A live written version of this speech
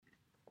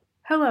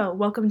Hello,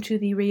 welcome to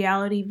the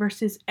Reality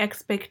versus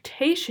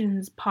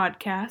Expectations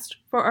podcast.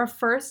 For our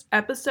first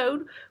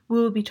episode,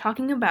 we will be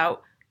talking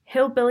about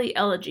Hillbilly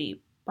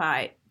Elegy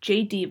by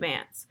J.D.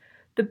 Vance.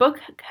 The book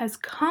has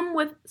come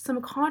with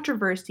some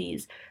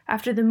controversies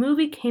after the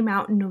movie came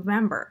out in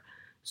November.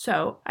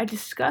 So I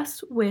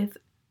discussed with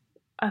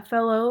a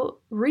fellow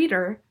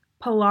reader,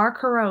 Pilar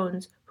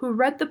Corrons, who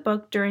read the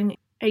book during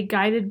a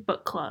guided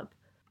book club.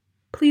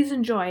 Please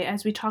enjoy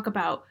as we talk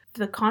about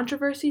the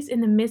controversies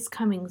and the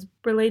miscomings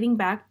relating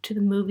back to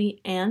the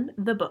movie and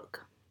the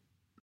book.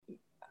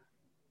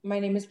 My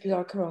name is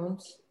Pilar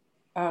Corrons.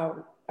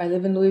 I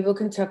live in Louisville,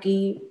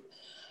 Kentucky.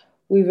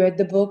 We read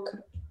the book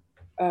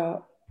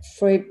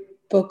for a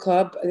book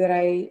club that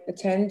I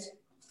attend.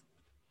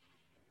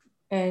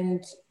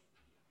 And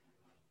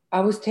I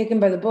was taken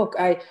by the book.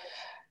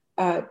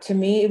 To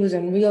me, it was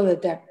unreal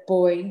that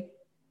boy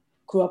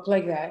grew up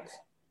like that.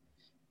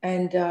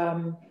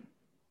 And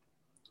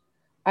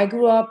I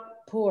grew up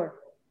poor,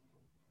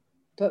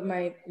 but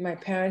my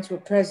parents were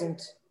present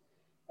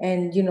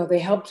and, they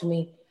helped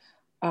me.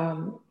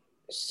 The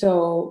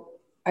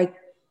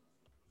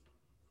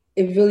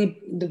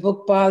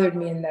book bothered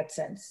me in that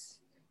sense,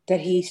 that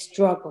he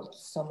struggled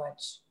so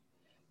much,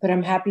 but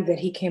I'm happy that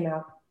he came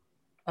out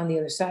on the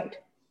other side.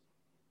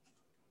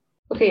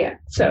 Okay, yeah.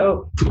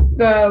 So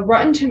the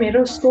Rotten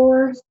Tomatoes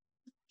score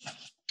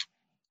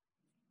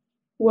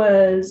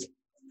was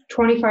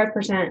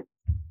 25%.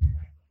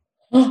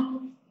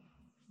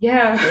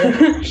 Yeah.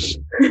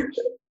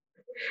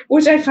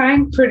 Which I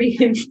find pretty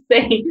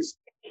insane.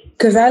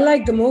 Because I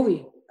like the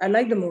movie.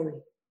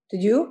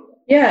 Did you?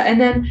 Yeah,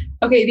 and then,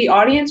 okay, the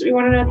audience, we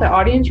want to know what the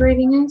audience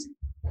rating is?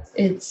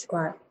 It's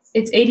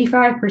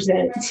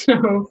 85%,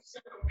 so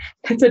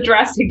that's a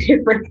drastic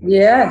difference.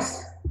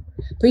 Yes.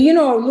 But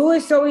little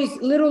Louis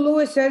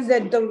says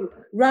that the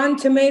Rotten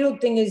Tomato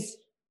thing is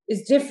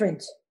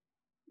different.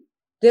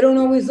 They don't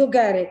always look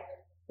at it,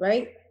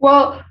 right?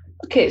 Well,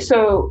 okay,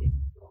 so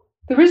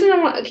the reason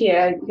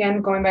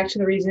again, going back to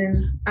the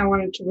reason I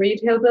wanted to read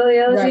Hillbilly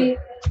Elegy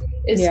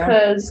is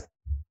because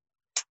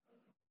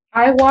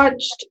I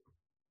watched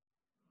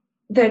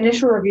the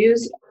initial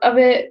reviews of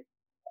it,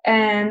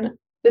 and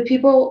the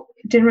people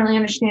didn't really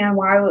understand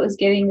why it was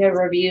getting the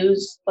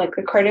reviews, like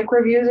the critic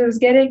reviews it was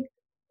getting.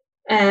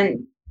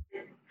 And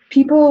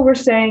people were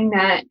saying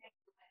that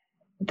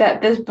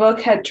this book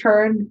had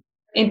turned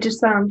into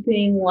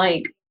something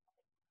like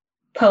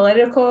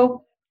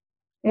political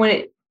when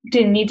it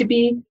didn't need to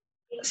be.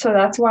 So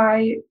that's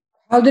why.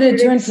 How did it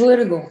turn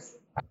political?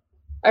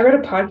 I read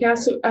a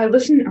podcast. I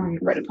listened to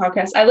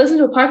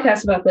a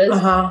podcast about this.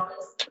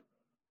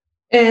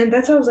 And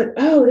that's how I was like,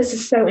 oh, this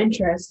is so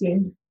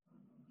interesting.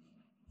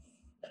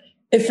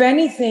 If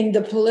anything,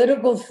 the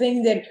political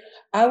thing that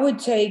I would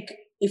take,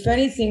 if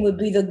anything, would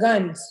be the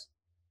guns.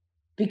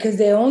 Because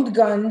they owned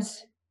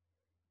guns.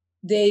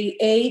 They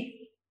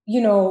ate,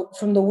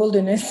 from the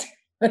wilderness.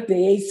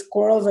 They ate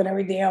squirrels and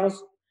everything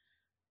else.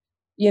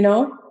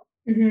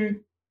 Mm-hmm.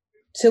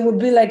 So it would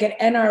be like an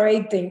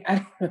NRA thing.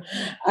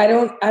 I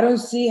don't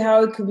see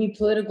how it could be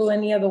political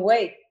any other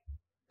way.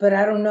 But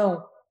I don't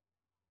know.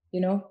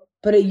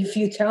 But if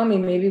you tell me,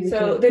 maybe we can.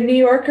 So the New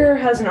Yorker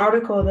has an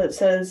article that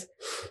says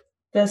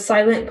the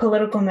silent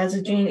political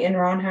messaging in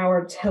Ron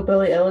Howard's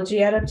Hillbilly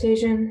Elegy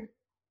adaptation.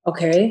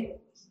 Okay.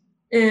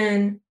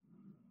 And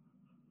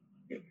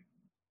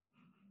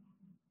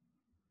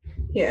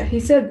yeah,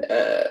 he said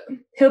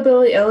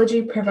Hillbilly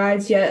Elegy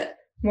provides yet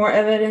more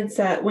evidence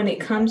that when it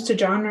comes to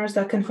genres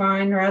that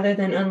confine rather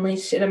than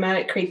unleash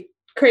cinematic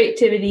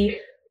creativity,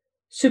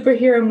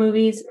 superhero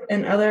movies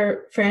and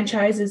other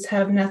franchises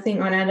have nothing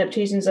on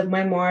adaptations of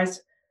memoirs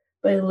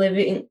by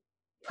living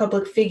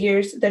public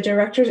figures. The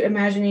director's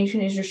imagination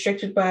is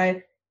restricted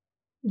by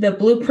the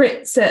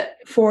blueprint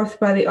set forth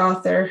by the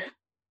author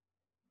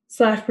 /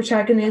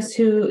 protagonist,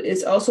 who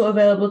is also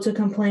available to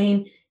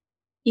complain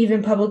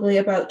even publicly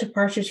about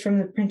departures from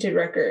the printed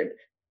record.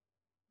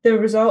 The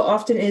result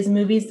often is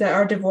movies that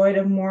are devoid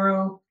of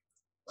moral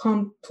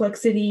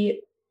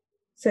complexity,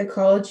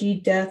 psychology,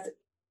 depth,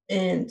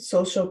 and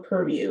social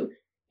purview.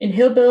 In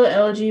Hillbilly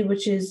Elegy,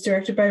 which is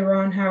directed by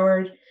Ron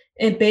Howard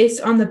and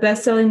based on the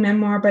best-selling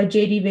memoir by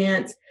J.D.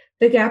 Vance,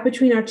 the gap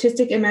between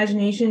artistic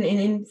imagination and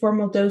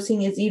informal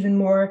dosing is even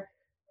more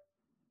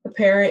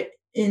apparent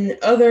in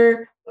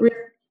other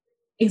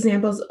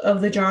examples of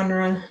the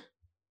genre.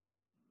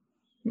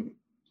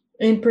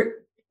 And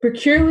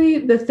peculiarly,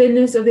 the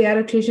thinness of the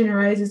adaptation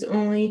arises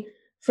only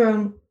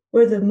from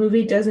where the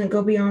movie doesn't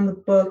go beyond the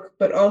book,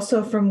 but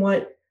also from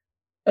what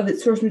of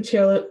its source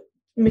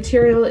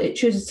material it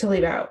chooses to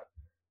leave out.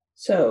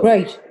 So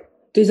right,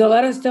 there's a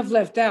lot of stuff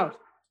left out.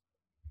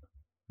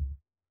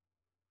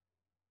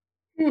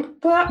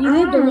 But he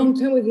lived a long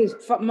time with his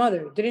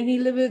mother. Didn't he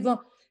live as long?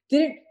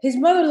 Didn't his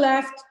mother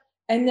left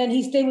and then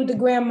he stayed with the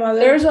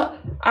grandmother?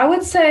 I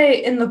would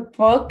say in the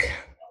book,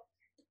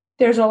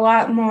 there's a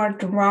lot more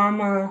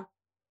drama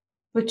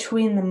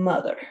between the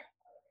mother.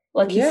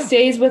 Like he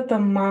stays with the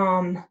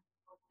mom.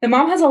 The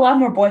mom has a lot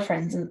more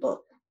boyfriends in the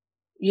book.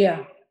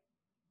 Yeah.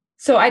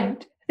 So I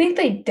think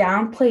they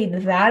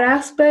downplayed that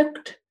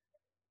aspect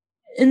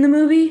in the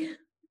movie.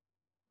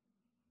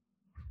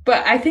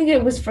 But I think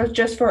it was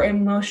just for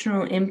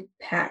emotional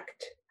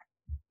impact.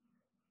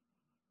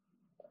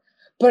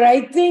 But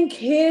I think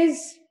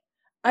his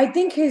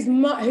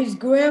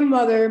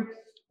grandmother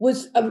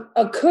was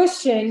a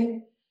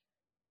cushion,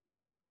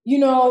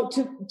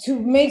 to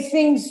make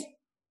things,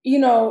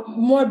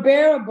 more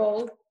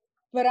bearable.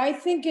 But I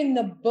think in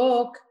the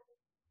book,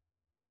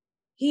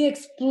 he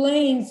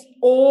explains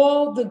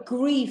all the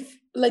grief.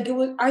 Like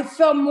I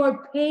felt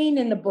more pain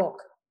in the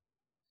book.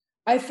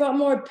 I felt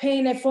more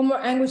pain. I felt more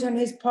anguish on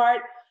his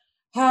part.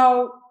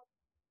 How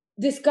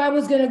this guy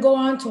was going to go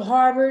on to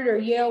Harvard or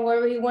Yale,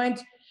 wherever he went.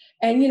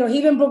 And, he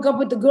even broke up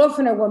with the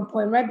girlfriend at one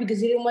point, right?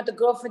 Because he didn't want the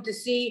girlfriend to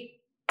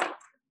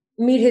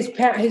meet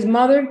his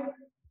mother.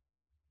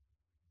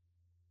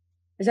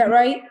 Is that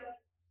right?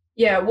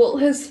 Yeah, well,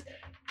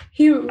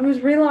 he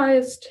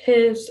realized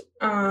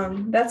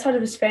that side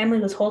of his family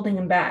was holding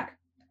him back.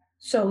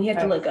 So he had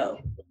to let go.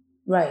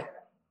 Right.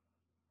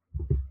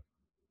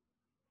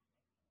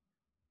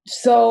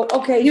 So,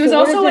 okay. He was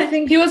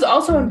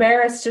also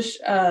embarrassed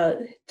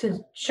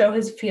to show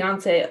his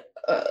fiance,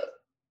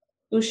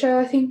 Usha,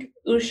 I think.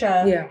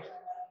 Usha. Yeah.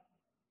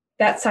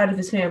 That side of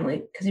his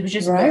family, because he was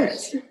just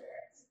embarrassed.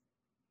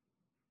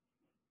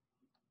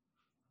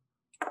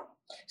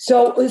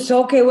 So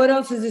okay, what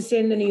else does it say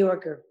in the New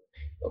Yorker?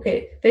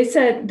 Okay, they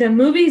said the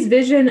movie's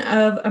vision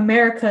of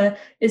America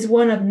is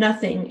one of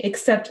nothing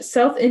except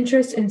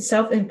self-interest and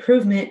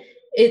self-improvement.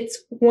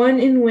 It's one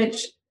in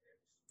which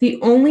the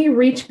only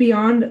reach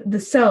beyond the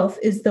self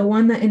is the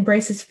one that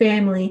embraces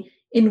family,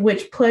 in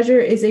which pleasure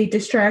is a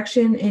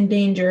distraction and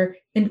danger,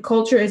 and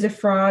culture is a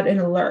fraud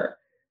and a lure.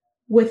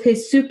 With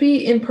his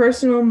soupy,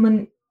 impersonal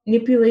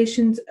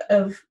manipulations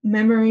of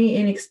memory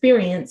and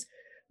experience,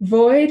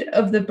 void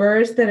of the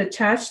burrs that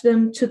attach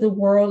them to the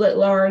world at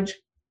large,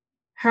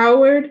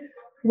 Howard,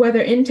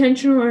 whether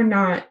intentional or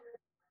not,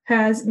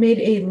 has made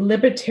a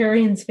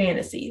libertarian's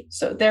fantasy.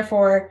 So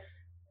therefore,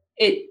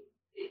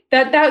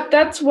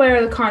 that's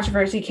where the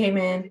controversy came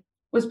in,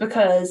 was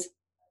because.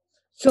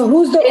 So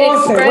who's the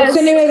author? What's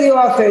the name of the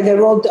author that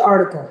wrote the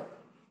article?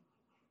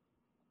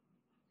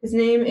 His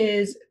name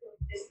is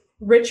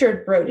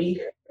Richard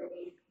Brody.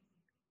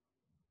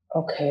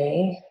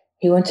 Okay.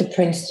 He went to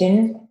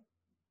Princeton.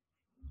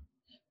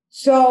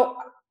 So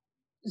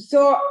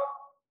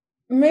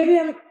maybe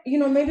I'm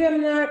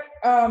not.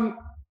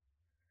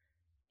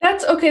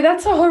 That's okay.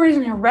 That's the whole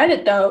reason I read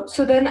it, though.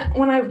 So then,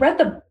 when I read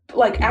the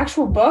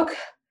actual book,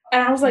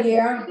 and I was like,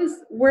 yeah,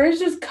 where is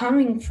this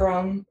coming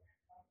from?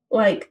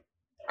 Like,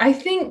 I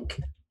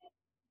think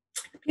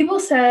people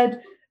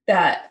said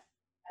that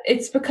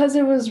it's because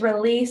it was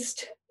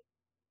released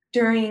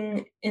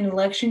during an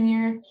election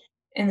year,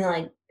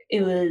 and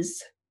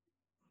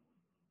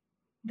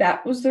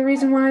that was the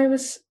reason why it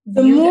was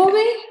the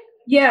movie.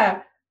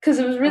 Yeah, because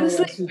it was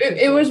released.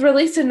 It was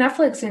released to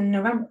Netflix in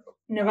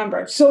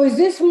November. So is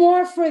this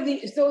more for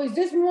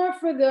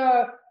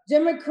the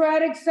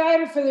Democratic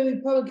side or for the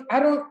Republican? I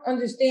don't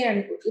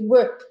understand.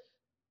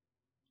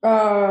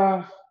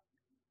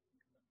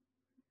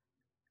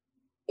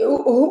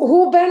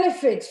 Who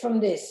benefits from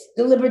this?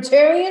 The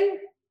Libertarian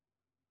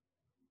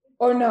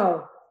or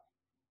no?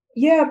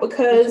 Yeah,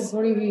 because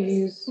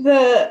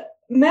the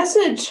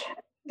message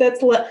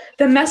that's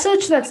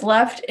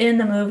left in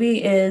the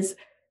movie is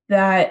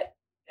that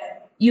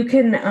you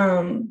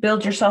can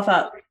build yourself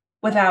up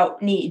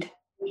without need.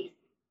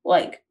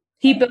 Like,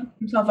 he built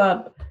himself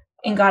up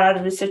and got out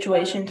of his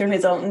situation through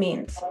his own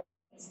means.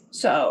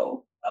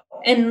 So,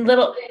 and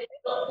little,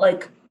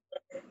 like.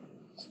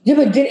 Yeah,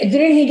 but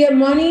didn't he get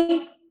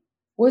money?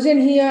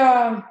 Wasn't he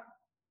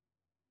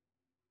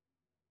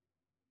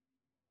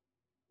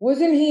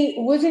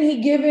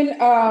given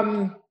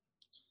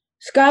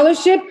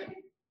scholarship?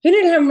 He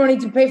didn't have money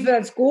to pay for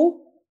that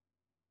school.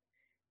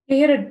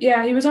 He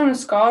was on a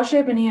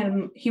scholarship,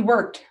 and he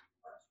worked.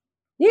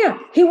 Yeah,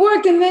 he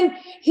worked, and then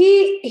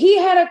he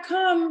had to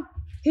come.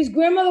 His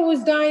grandmother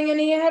was dying, and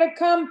he had to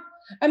come.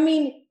 I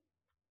mean,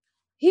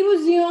 he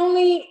was the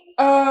only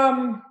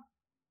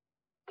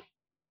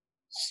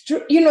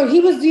he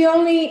was the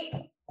only,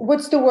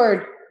 what's the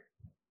word?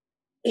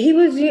 He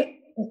was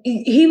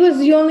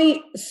the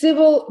only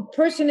civil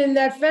person in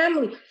that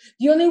family.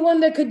 The only one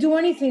that could do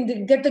anything to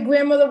get the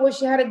grandmother where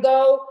she had to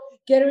go,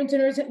 get her into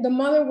nursing. The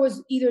mother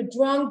was either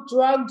drunk,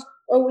 drugged,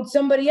 or with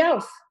somebody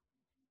else.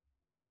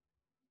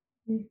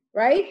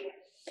 Right?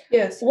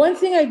 Yes. One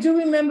thing I do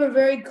remember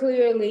very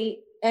clearly,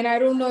 and I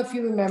don't know if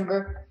you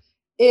remember,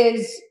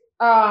 is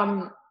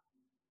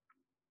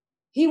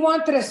he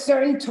wanted a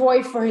certain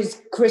toy for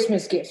his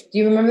Christmas gift. Do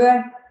you remember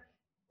that?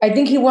 I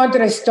think he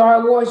wanted a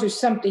Star Wars or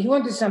something. He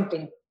wanted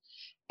something.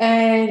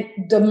 And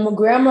the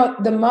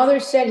mother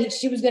said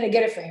she was going to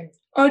get it for him.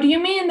 Oh, do you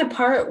mean the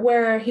part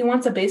where he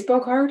wants a baseball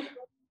card?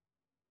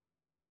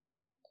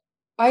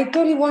 I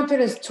thought he wanted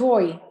his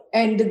toy.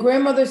 And the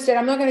grandmother said,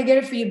 I'm not going to get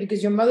it for you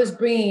because your mother's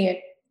bringing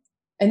it.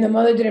 And the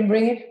mother didn't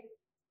bring it.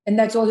 And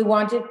that's all he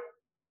wanted. Do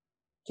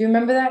you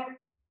remember that?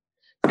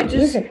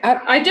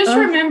 I just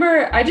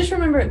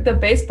remember the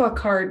baseball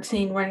card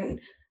scene when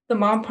the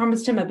mom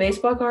promised him a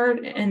baseball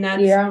card, and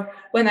that's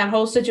when that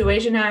whole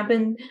situation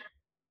happened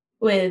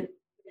with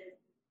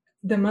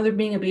the mother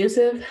being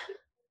abusive.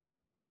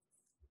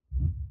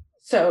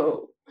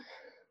 So.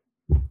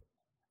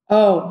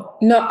 Oh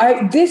no!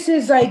 This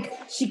is like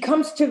she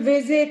comes to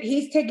visit.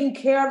 He's taking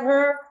care of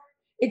her.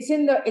 It's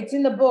in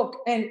the book,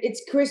 and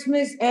it's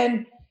Christmas,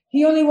 and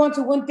he only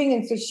wanted one thing,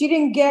 and so she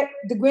didn't get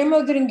the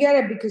grandmother didn't get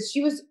it because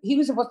he was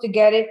supposed to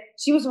get it.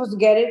 She was supposed to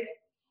get it,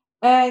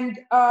 and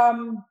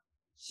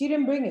she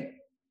didn't bring it.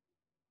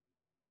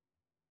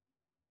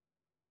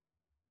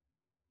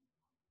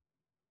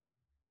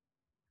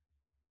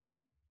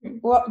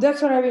 Well,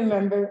 that's what I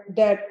remember.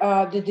 That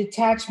the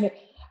detachment.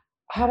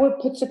 Howard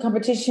puts a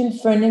competition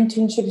for an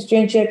internship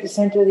stranger at the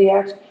center of the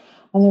act.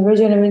 On the verge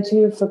of an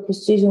interview for a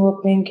prestigious and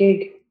well-paying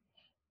gig,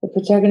 the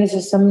protagonist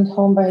is summoned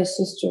home by his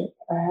sister,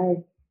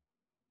 Harry.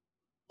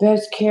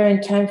 Bev's care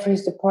in time for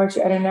his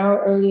departure at an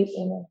hour early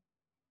in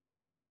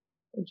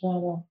a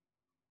drama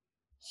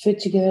fit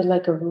together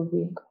like a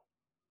ruby.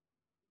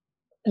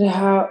 It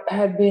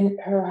had been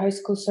her high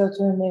school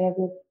shelter and made up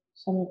with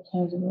summer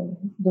plans.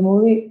 The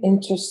movie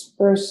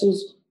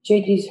intersperses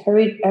JD's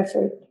hurried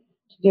effort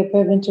to get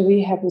Bev into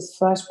rehab with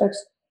flashbacks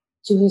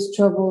to his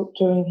trouble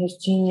during his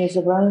teen years.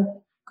 A violent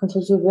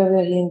conflict with Bev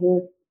that he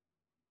endured,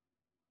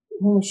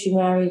 whom she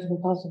married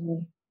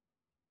impulsively.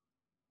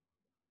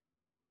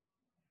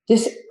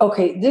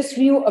 This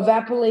view of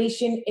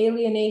Appalachian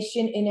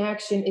alienation in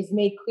action is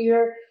made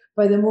clear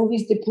by the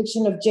movie's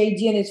depiction of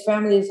JD and his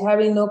family as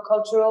having no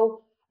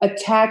cultural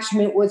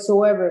attachment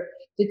whatsoever.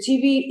 The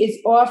TV is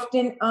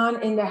often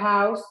on in the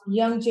house.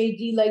 Young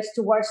JD likes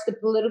to watch the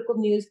political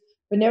news,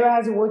 but never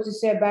has a word to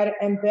say about it,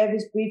 and Bev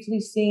is briefly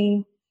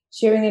seen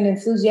sharing an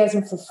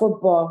enthusiasm for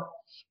football.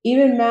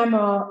 Even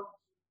Mama,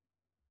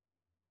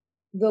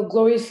 though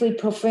gloriously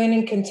profane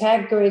and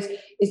cantankerous,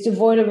 is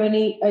devoid of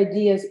any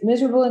ideas.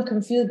 Miserable and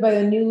confused by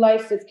the new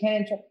life that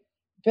can enter,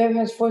 Bev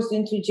has forced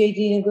into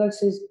JD,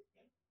 neglects his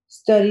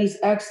studies,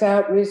 acts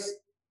out, risks.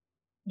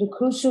 The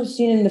crucial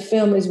scene in the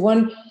film is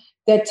one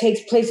that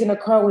takes place in a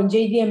car when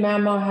JD and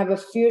Mama have a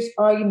fierce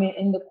argument.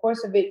 In the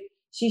course of it,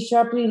 she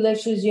sharply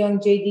lectures young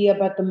JD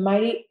about the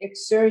mighty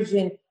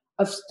exertion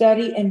of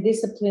study and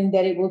discipline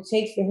that it will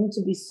take for him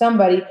to be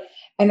somebody,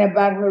 and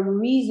about her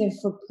reason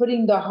for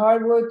putting the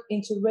hard work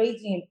into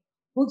raising him.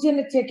 Who's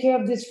going to take care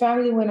of this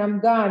family when I'm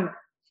gone?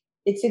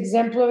 It's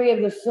exemplary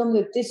of the film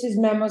that this is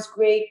Mama's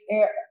great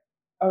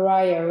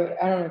Araya.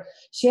 I don't know.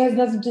 She has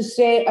nothing to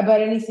say about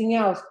anything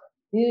else.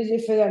 Neither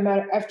is it for that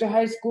matter. After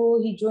high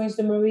school, he joins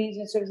the Marines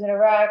and serves in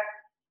Iraq.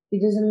 He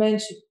doesn't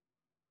mention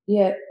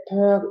yet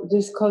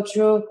this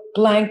cultural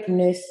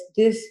blankness,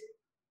 this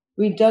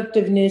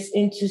reductiveness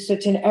into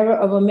such an era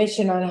of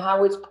omission on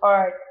Howard's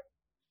part.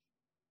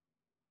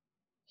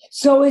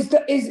 So is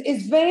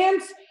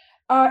Vance?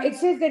 It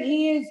says that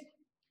he is.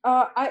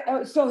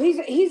 So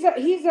he's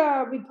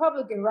a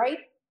Republican, right?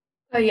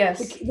 Yes.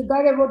 The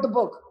guy that wrote the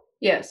book.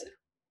 Yes.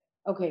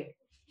 Okay.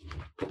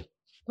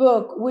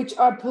 Book, which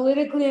are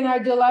politically and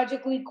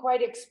ideologically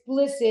quite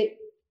explicit,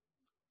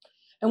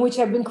 and which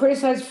have been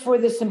criticized for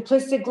the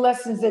simplistic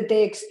lessons that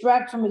they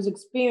extract from his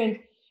experience.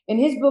 In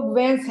his book,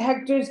 Vance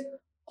hectors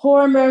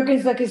poor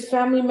Americans like his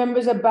family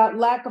members about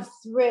lack of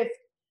thrift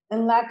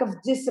and lack of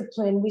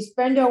discipline. We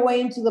spend our way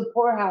into the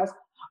poorhouse.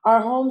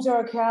 Our homes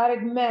are a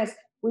chaotic mess.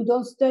 We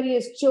don't study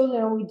as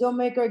children, and we don't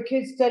make our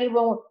kids study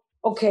well.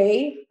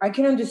 Okay, I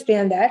can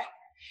understand that.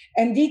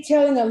 And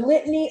detailing a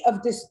litany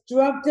of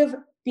destructive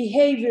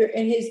behavior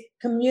in his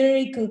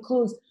community,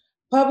 concludes,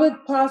 public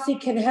policy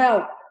can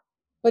help,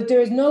 but there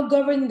is no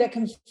government that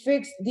can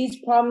fix these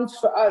problems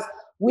for us.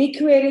 We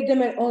created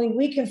them, and only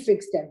we can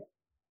fix them.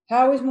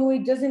 Howard's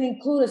movie doesn't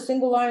include a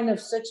single line of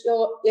such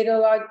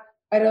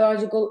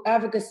ideological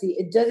advocacy.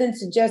 It doesn't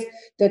suggest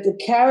that the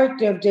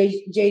character of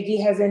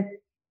JD has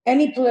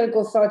any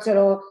political thoughts at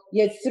all,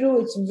 yet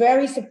through its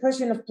very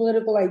suppression of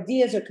political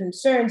ideas or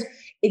concerns,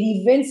 it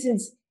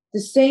evinces the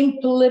same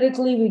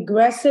politically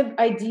regressive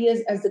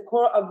ideas as the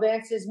core of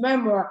Vance's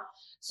memoir.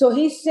 So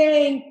he's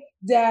saying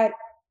that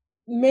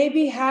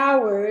maybe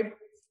Howard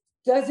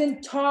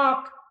doesn't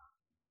talk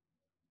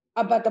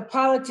about the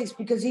politics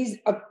because he's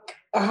a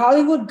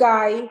Hollywood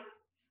guy,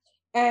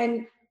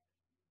 and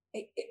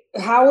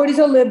Howard is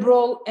a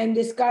liberal, and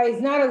this guy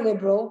is not a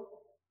liberal,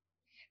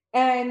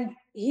 and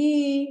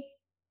he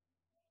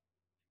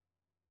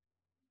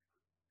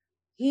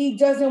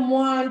doesn't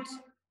want.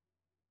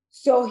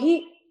 So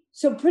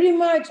pretty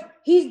much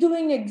he's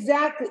doing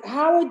exactly,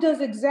 Howard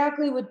does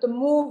exactly with the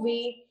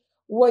movie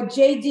what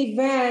J.D.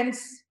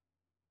 Vance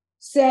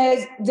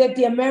says that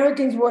the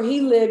Americans where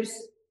he lives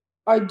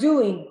are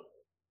doing.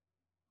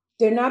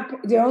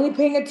 They're only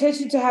paying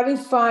attention to having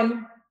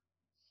fun.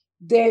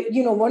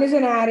 One is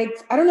an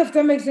addict. I don't know if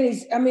that makes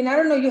any, I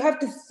don't know, you have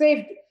to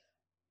say,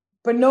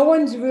 but no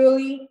one's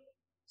really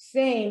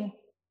saying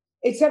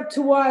it's up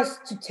to us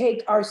to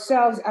take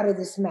ourselves out of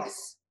this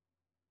mess.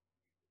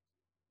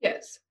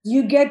 Yes.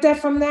 You get that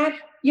from that?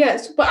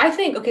 Yes, but I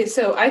think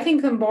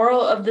the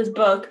moral of this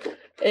book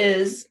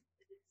is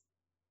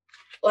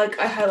like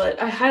I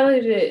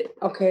highlighted it.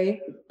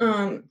 Okay.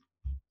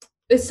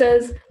 It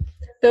says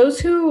those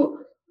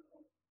who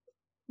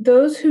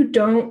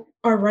don't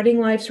are running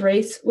life's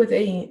race with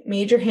a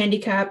major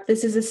handicap.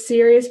 This is a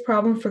serious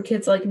problem for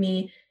kids like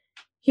me.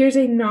 Here's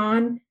a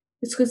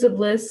non-exclusive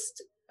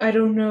list. I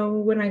don't know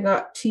when I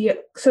got to you.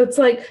 So it's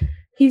like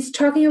he's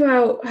talking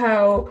about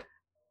how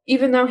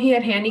even though he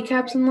had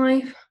handicaps in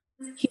life,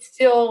 he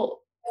still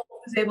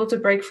was able to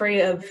break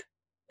free of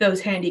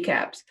those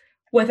handicaps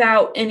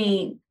without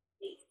any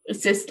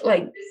assistance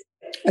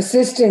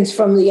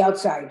from the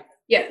outside.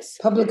 Yes.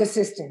 Public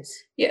assistance.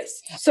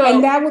 Yes. So,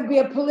 and that would be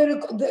a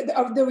political,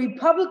 the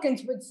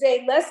Republicans would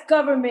say less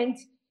government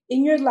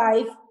in your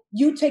life,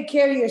 you take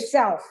care of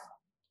yourself.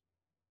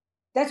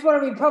 That's what a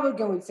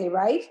Republican would say,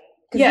 right?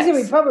 Because yes. he's a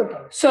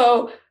Republican.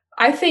 So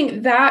I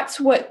think that's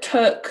what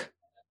took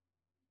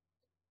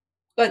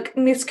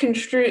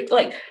misconstrued,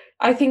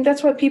 I think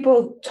that's what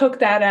people took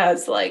that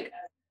as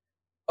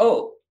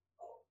oh,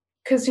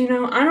 because I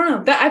don't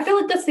know, that I feel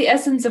like that's the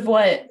essence of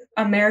what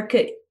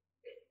America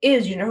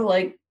is,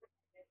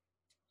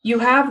 you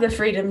have the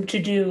freedom to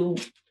do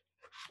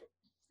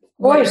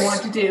what you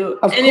want to do,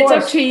 and it's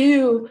up to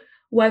you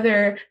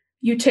whether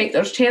you take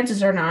those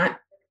chances or not.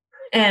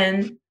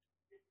 And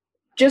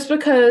just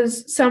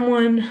because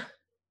someone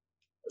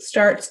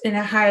starts in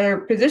a higher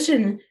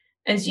position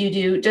as you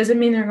do doesn't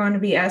mean they're going to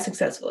be as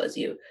successful as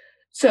you.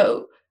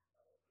 So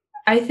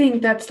I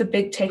think that's the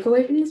big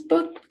takeaway from this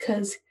book,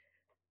 because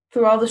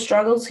through all the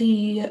struggles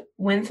he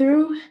went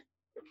through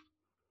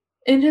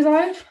in his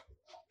life,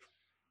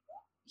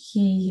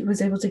 he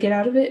was able to get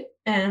out of it.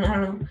 And I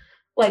don't know,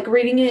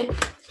 reading it,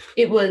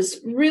 it was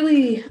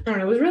really,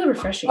 it was really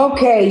refreshing.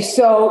 Okay,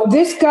 so what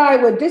this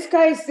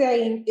guy is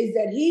saying is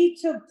that he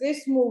took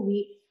this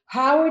movie,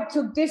 Howard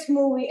took this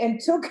movie and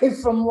took it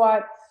from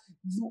what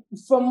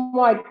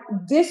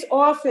this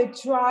author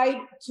tried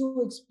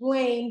to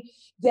explain,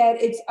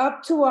 that it's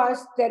up to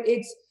us, that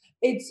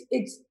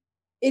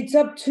it's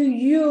up to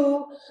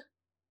you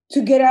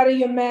to get out of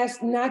your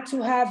mess, not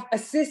to have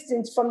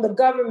assistance from the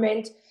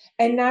government,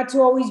 and not to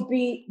always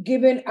be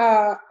given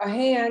a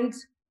hand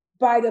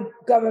by the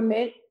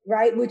government,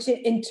 right? Which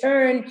in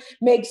turn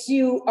makes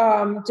you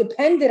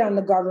dependent on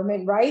the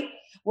government, right?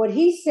 What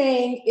he's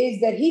saying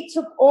is that he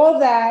took all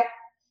that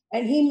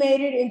and he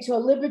made it into a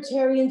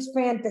libertarian's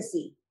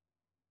fantasy.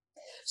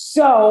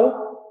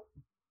 So,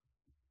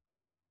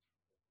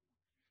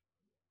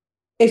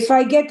 if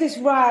I get this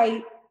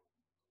right,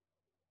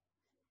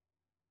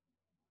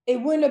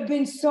 it wouldn't have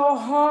been so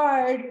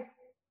hard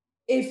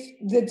if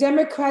the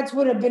Democrats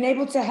would have been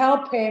able to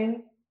help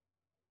him.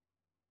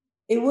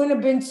 It wouldn't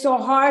have been so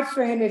hard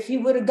for him if he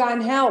would have gotten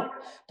help.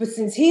 But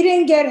since he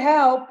didn't get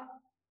help,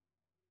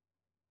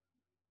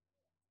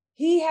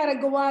 he had to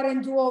go out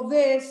and do all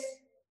this.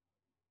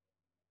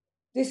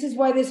 This is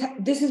why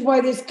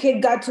this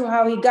kid got to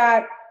how he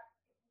got.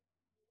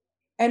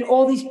 And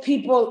all these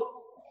people,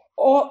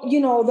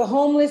 the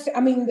homeless,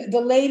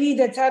 the lady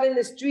that's out in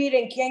the street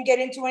and can't get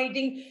into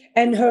anything,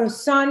 and her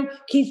son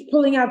keeps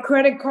pulling out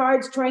credit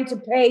cards trying to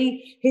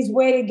pay his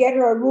way to get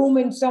her a room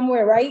in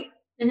somewhere, right?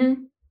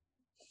 Mm-hmm.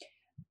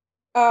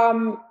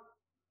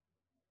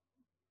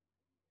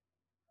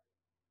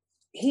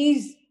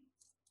 He's,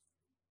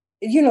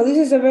 this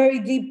is a very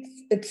deep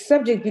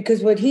subject,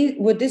 because what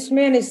this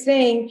man is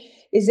saying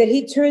is that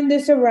he turned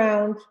this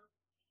around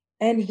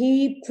and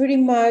he pretty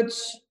much,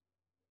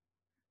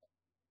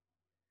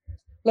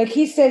 like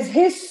he says,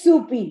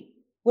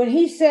 when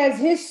he says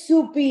his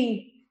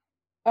soupy,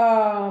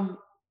 the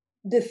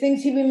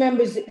things he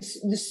remembers,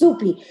 the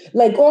soupy,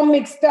 all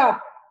mixed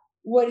up,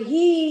 what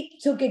he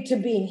took it to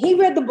be. He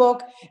read the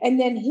book and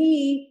then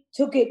he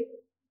took it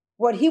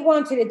what he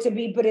wanted it to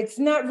be, but it's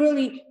not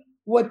really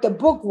what the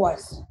book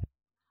was.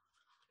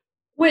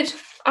 Which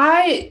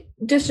I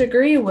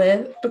disagree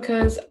with,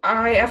 because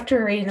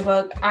after reading the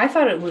book, I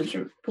thought it was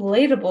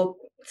relatable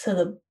to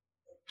the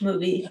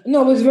movie.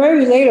 No, it was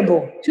very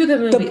relatable to the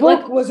movie. The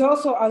book was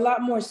also a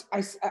lot more.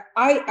 I thought.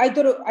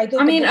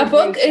 A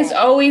book is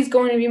always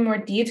going to be more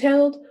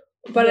detailed,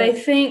 but I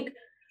think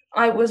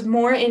I was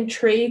more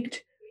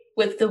intrigued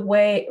with the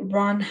way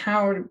Ron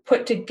Howard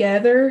put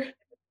together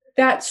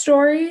that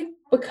story,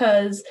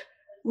 because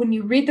when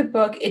you read the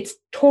book, it's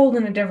told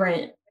in a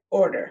different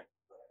order.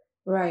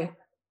 Right.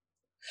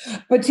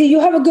 But see, you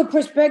have a good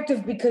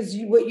perspective, because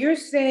what you're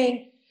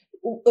saying,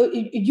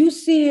 you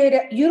see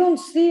it. You don't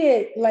see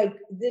it like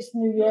this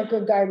New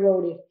Yorker guy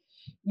wrote it.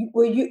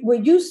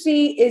 What you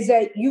see is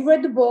that you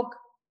read the book,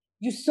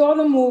 you saw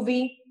the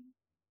movie,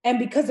 and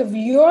because of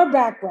your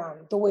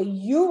background, the way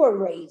you were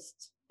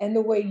raised and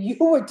the way you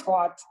were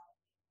taught,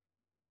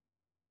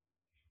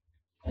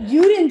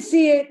 you didn't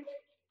see it.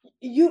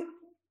 You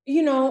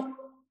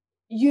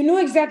knew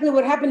exactly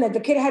what happened, that the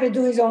kid had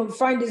to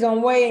find his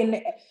own way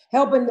and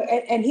help him.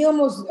 And he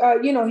almost,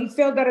 he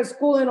failed out of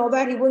school and all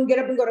that. He wouldn't get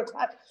up and go to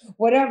class,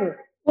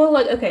 whatever. Well,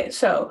 okay,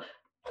 so,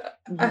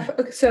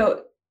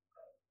 so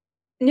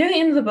near the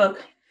end of the book,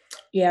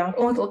 yeah,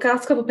 on the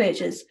last couple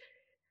pages,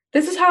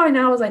 this is how I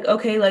now was like,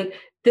 okay,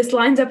 this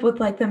lines up with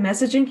like the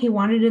messaging he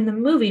wanted in the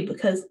movie,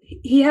 because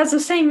he has the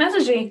same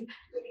messaging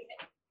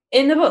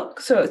in the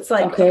book. So it's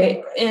like,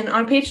 okay, and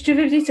on page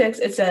 256,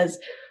 it says,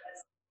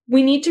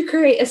 we need to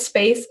create a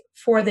space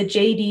for the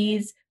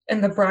JDs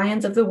and the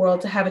Bryans of the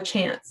world to have a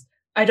chance.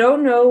 I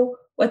don't know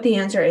what the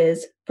answer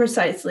is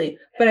precisely,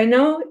 but I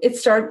know it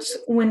starts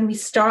when we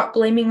stop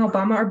blaming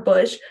Obama or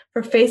Bush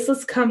for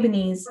faceless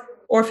companies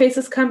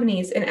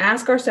and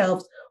ask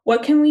ourselves,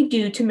 what can we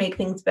do to make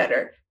things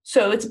better?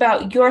 So it's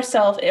about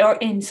yourself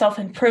and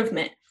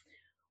self-improvement,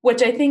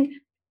 which I think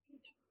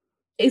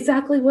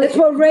exactly what... That's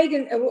what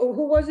Reagan,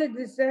 who was it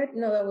that said?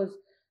 No, that was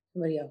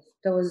somebody else.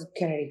 That was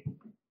Kennedy.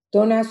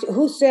 Don't ask,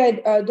 who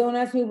said, don't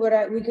ask me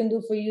what we can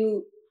do for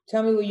you.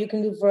 Tell me what you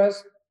can do for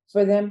us,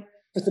 for them,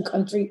 for the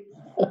country.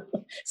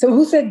 So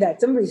who said that?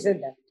 Somebody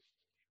said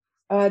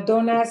that.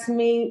 Don't ask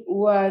me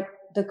what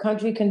the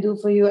country can do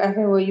for you. Ask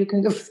me what you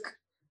can do for the country.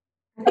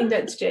 I think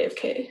that's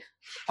JFK.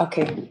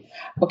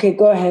 Okay,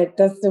 go ahead.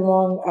 That's the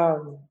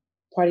wrong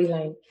party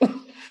line.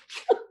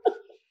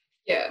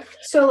 Yeah.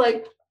 So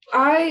like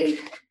I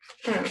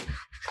don't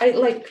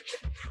know.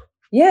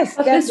 Yes,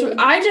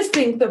 I just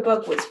think the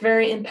book was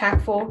very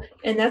impactful,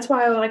 and that's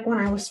why when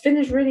I was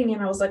finished reading it,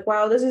 I was like,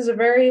 wow, this is a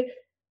very,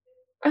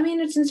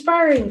 it's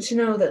inspiring to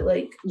know that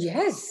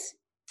yes,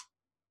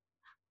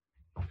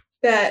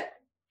 that,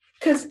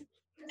 because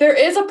there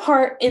is a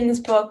part in this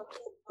book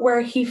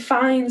where he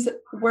finds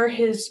where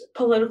his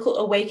political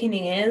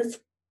awakening is.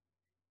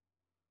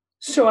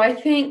 So I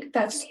think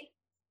that's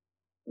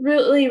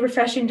really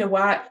refreshing to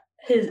what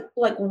his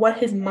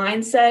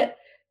mindset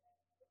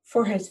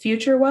for his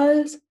future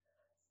was.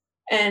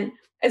 And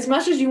as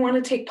much as you want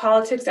to take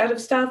politics out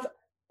of stuff,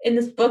 in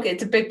this book,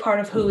 it's a big part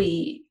of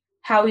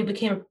how he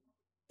became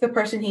the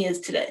person he is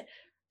today.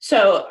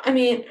 So, in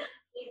the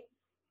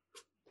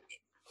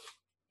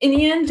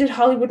end, did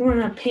Hollywood want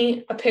to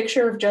paint a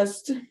picture of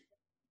just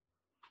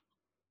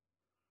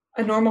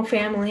a normal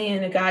family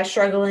and a guy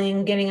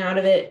struggling, getting out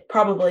of it?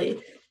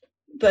 Probably.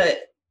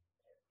 But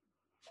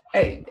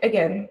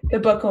again, the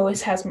book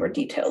always has more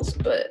details,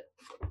 but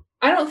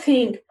I don't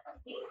think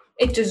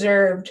it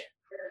deserved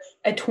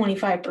a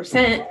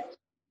 25%.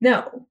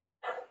 No.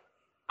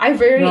 I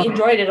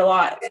enjoyed it a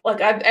lot.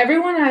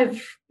 Everyone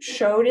I've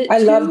showed it to, I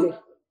loved it.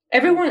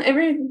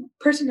 Every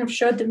person I've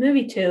showed the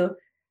movie to,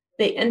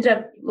 they end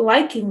up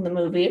liking the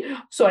movie.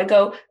 So I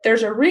go,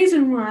 there's a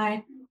reason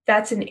why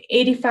that's an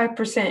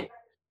 85%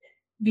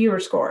 viewer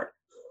score,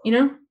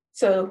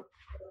 So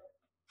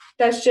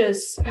that's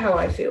just how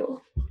I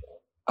feel.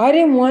 I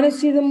didn't want to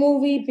see the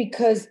movie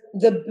because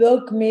the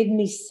book made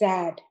me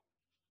sad,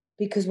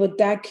 because what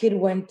that kid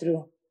went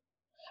through.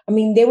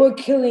 They were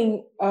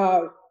killing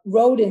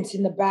rodents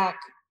in the back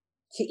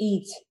to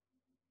eat,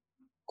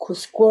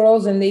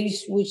 squirrels, and they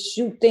would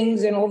shoot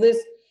things and all this.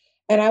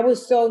 And I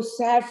was so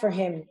sad for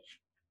him,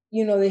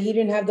 that he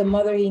didn't have the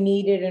mother he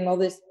needed and all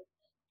this.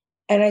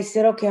 And I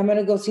said, okay, I'm going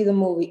to go see the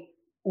movie.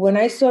 When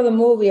I saw the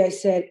movie, I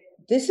said,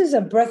 this is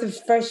a breath of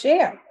fresh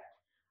air.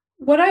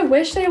 What I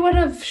wish they would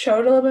have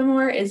showed a little bit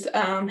more is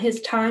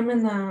his time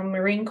in the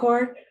Marine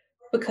Corps,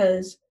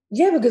 because...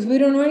 Yeah, because we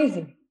don't know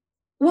anything.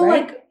 Well,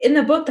 right? In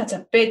the book, that's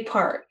a big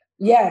part.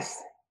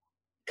 Yes.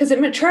 Because it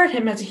matured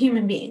him as a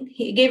human being.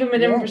 He gave him a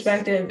different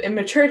perspective. It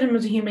matured him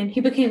as a human.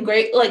 He became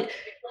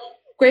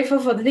grateful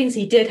for the things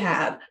he did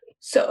have.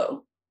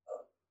 So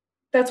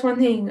that's one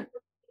thing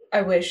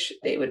I wish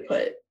they would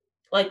put,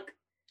 a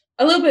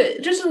little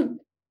bit, just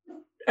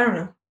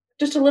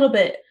a little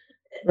bit.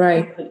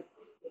 Right.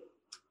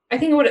 I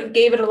think it would have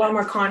gave it a lot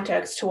more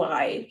context to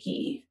why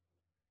he,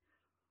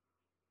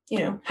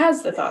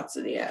 has the thoughts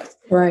that he has.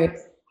 Right.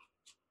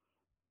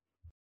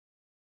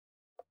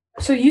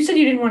 So you said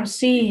you didn't want to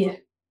see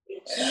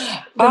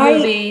the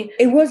movie.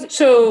 It was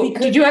so.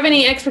 Did you have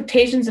any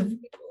expectations of,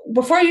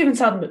 before you even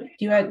saw the movie?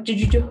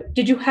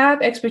 Did you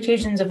have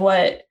expectations of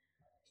what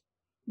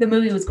the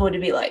movie was going to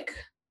be like?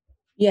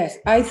 Yes,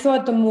 I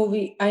thought the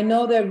movie. I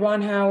know that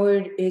Ron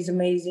Howard is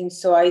amazing,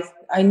 so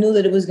I knew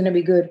that it was going to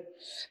be good.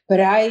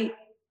 But I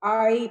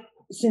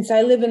since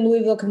I live in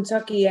Louisville,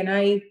 Kentucky, and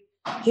I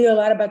hear a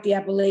lot about the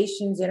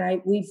Appalachians,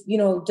 and we've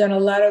done a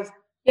lot of.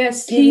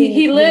 Yes,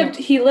 he lived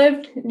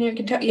near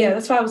Kentucky. Yeah,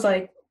 that's why I was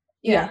like,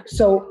 yeah.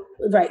 So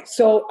right,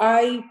 so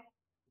I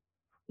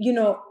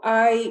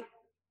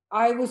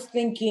was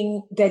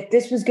thinking that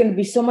this was going to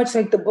be so much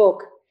like the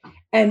book,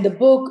 and the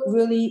book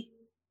really,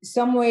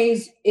 some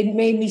ways, it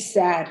made me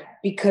sad,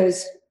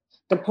 because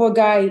the poor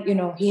guy,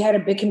 he had to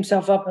pick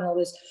himself up and all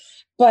this,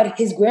 but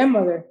his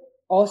grandmother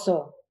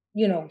also,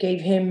 gave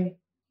him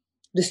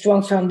the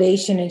strong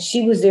foundation, and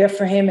she was there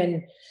for him,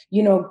 and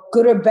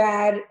good or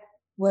bad,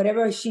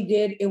 whatever she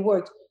did, it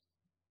worked.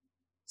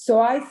 So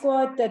I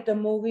thought that the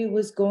movie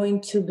was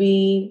going to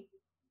be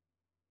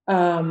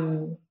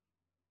a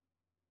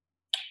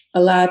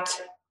lot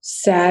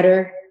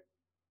sadder,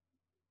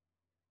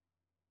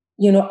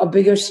 a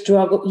bigger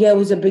struggle. Yeah, it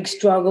was a big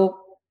struggle.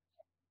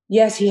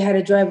 Yes, he had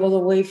to drive all the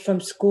way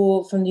from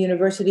school, from the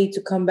university,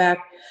 to come back,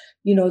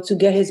 to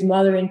get his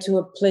mother into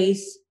a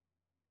place,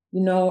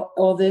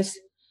 all this.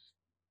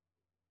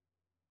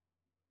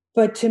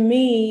 But to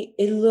me,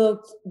 it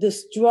looked the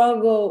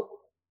struggle.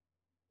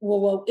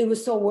 Well, it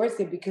was so worth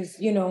it because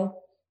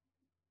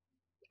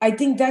I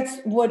think that's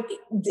what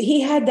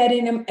he had that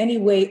in him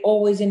anyway,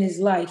 always in his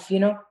life.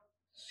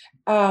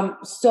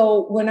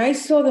 So when I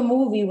saw the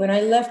movie, when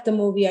I left the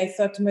movie, I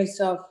thought to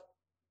myself,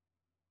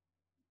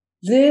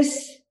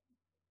 this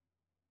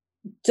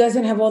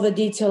doesn't have all the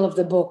detail of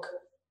the book.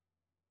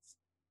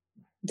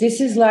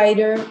 This is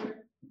lighter,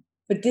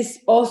 but this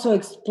also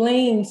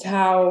explains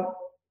how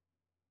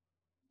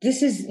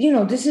this is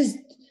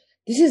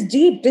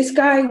deep. This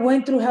guy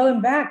went through hell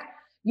and back,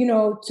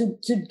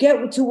 to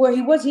get to where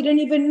he was. He didn't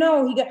even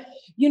know he got,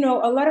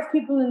 a lot of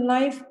people in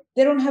life,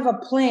 they don't have a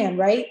plan,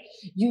 right?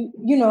 You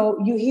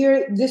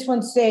hear this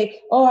one say,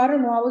 oh, I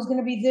don't know, I was going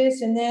to be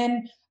this. And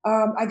then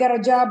I got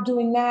a job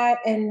doing that.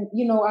 And,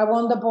 I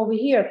wound up over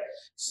here.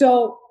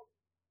 So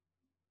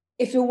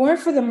if it weren't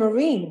for the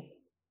Marine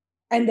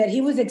and that he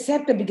was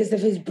accepted because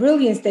of his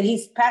brilliance, that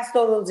he's passed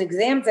all those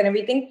exams and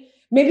everything,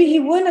 maybe he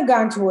wouldn't have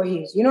gone to where he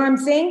is. You know what I'm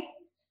saying?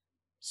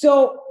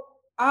 So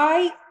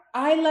I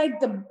like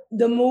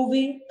the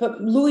movie,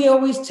 but Louis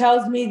always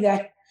tells me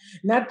that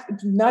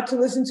not to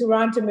listen to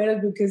Rotten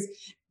Tomatoes because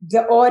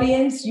the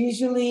audience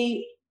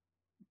usually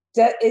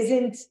that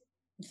isn't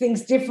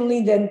thinks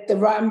differently than the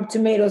Rotten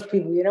Tomatoes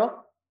people.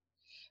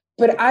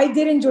 But I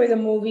did enjoy the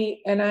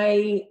movie, and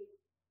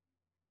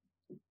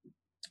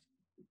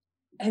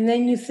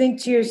then you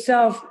think to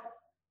yourself,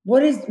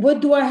 what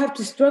do I have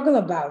to struggle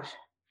about?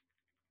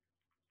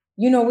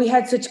 We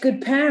had such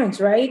good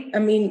parents, right? I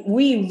mean,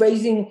 we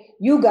raising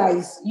you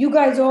guys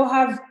all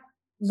have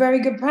very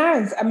good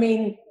parents. I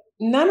mean,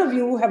 none of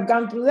you have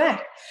gone through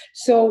that.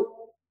 So,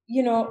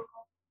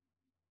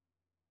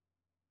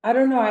 I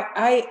don't know.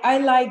 I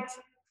liked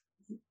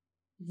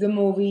the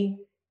movie.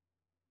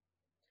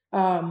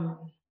 The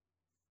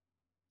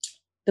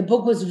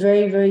book was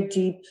very, very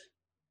deep.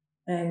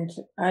 And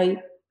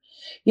I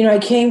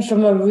came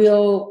from a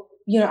real,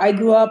 I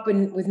grew up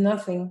with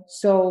nothing.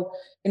 So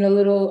in a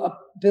little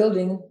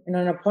building, in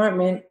an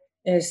apartment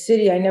in a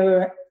city, I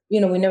never, we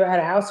never had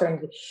a house or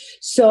anything.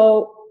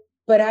 So,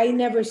 but I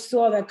never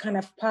saw that kind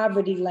of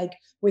poverty, like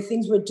where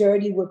things were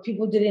dirty, where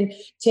people didn't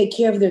take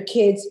care of their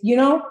kids.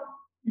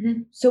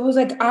 Mm-hmm. So it was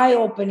like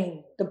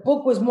eye-opening. The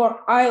book was more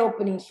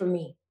eye-opening for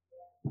me.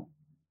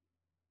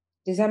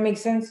 Does that make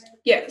sense?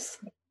 Yes.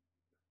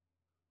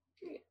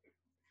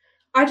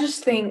 I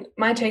just think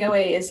my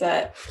takeaway is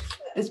that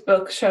the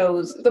book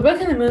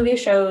and the movie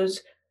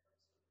shows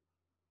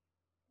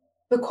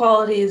the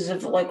qualities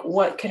of like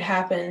what could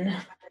happen,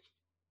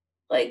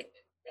 like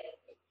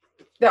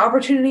the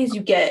opportunities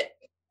you get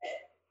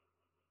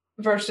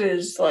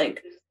versus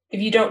like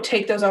if you don't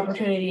take those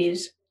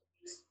opportunities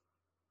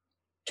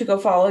to go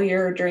follow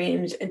your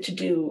dreams and to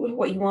do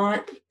what you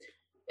want,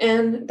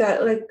 and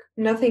that like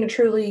nothing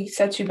truly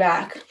sets you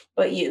back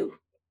but you.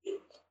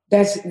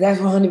 That's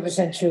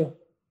 100% true.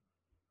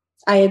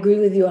 I agree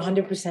with you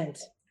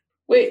 100%.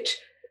 Which,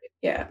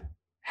 yeah,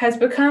 has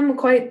become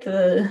quite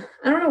I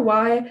don't know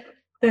why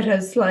that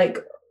has like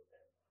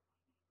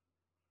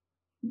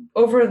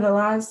over the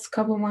last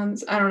couple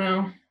months, I don't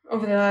know,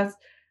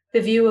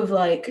 the view of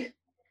like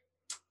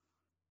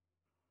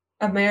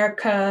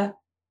America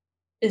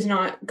is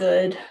not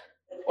good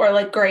or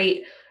like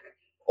great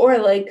or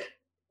like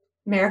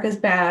America's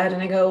bad.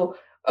 And I go,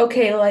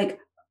 okay, like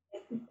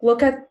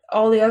look at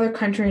all the other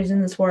countries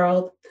in this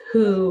world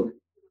who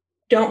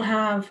don't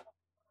have,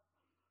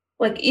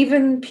 like,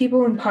 even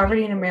people in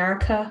poverty in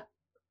America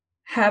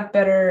have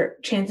better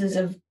chances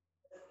of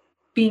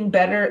being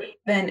better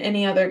than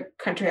any other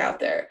country out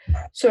there.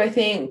 So I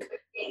think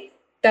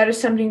that is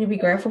something to be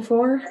grateful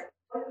for.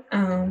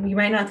 You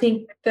might not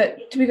think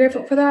that to be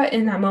grateful for that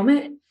in that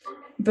moment,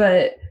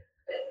 but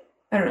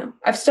I don't know.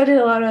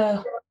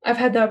 I've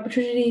had the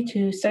opportunity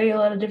to study a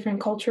lot of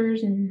different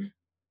cultures and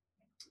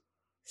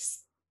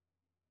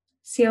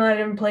see a lot of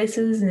different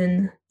places,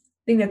 and I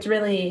think that's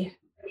really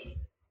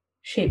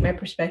shaped my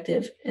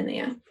perspective. And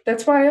yeah,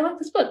 that's why I like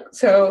this book.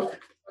 So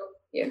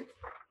yeah.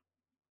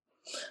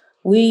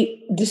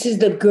 This is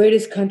the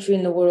greatest country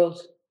in the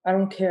world. I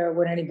don't care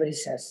what anybody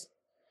says.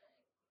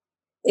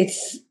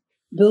 It's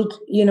built,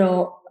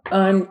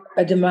 on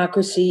a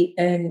democracy,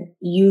 and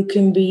you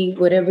can be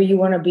whatever you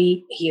want to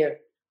be here.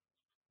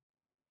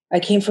 I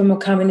came from a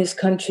communist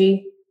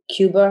country,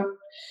 Cuba,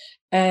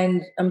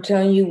 and I'm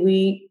telling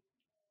you,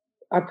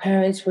 our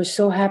parents were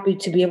so happy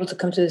to be able to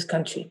come to this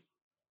country.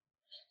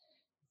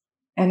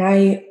 And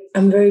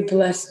I'm very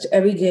blessed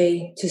every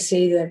day to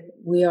say that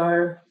we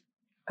are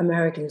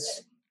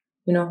Americans.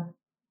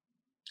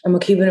 I'm a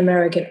Cuban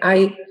American.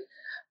 I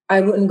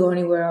wouldn't go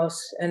anywhere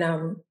else.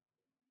 And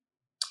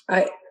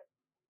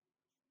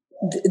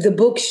the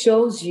book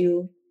shows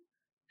you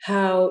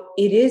how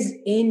it is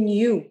in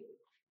you.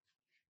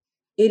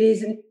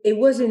 It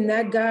wasn't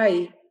that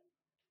guy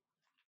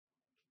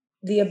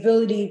the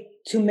ability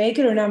to make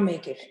it or not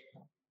make it.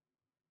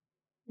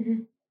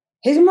 Mm-hmm.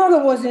 His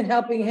mother wasn't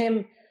helping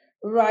him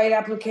write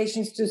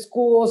applications to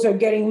schools or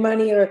getting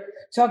money or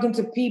talking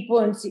to people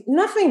and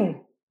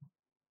nothing.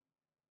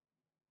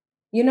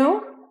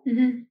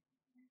 Mm-hmm.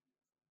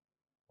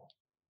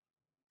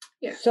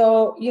 Yeah.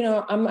 So,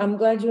 I'm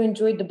glad you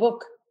enjoyed the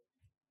book.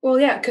 Well,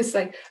 yeah, because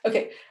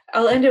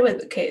I'll end it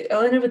with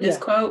this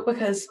quote,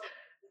 because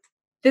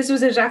this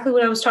was exactly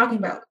what I was talking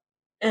about.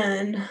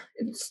 And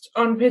it's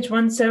on page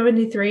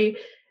 173.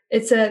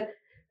 It said,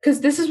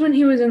 because this is when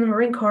he was in the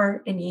Marine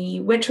Corps and he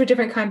went to a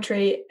different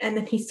country, and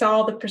then he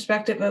saw the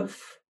perspective of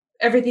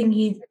everything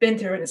he'd been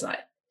through in his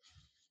life.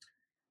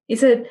 He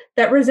said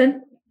that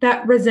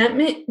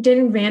resentment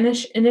didn't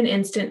vanish in an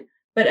instant,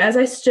 but as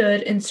I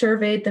stood and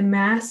surveyed the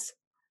mass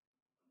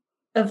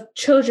of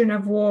children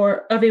of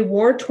a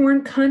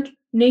war-torn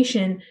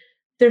nation,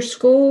 their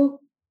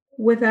school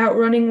without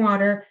running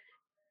water,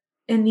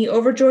 and the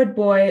overjoyed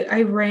boy,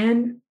 I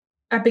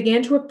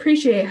began to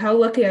appreciate how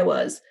lucky I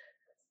was.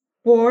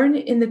 Born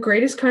in the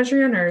greatest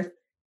country on earth,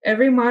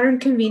 every modern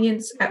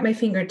convenience at my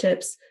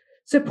fingertips,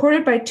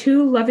 supported by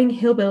two loving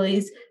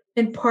hillbillies,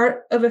 and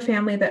part of a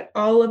family that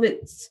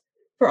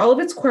for all of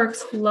its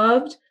quirks,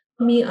 loved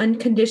me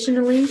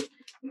unconditionally.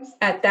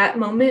 At that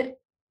moment,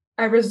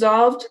 I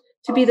resolved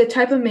to be the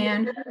type of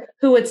man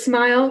who would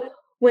smile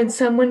when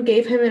someone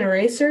gave him an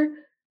eraser.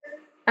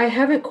 I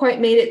haven't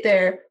quite made it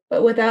there,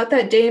 but without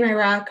that day in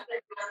Iraq,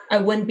 I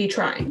wouldn't be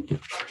trying.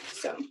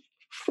 So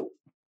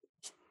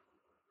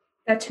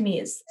that to me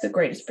is the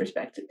greatest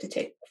perspective to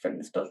take from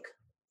this book.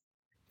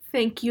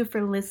 Thank you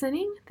for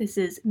listening. This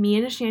is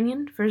Mia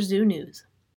Nashanian for Zoo News.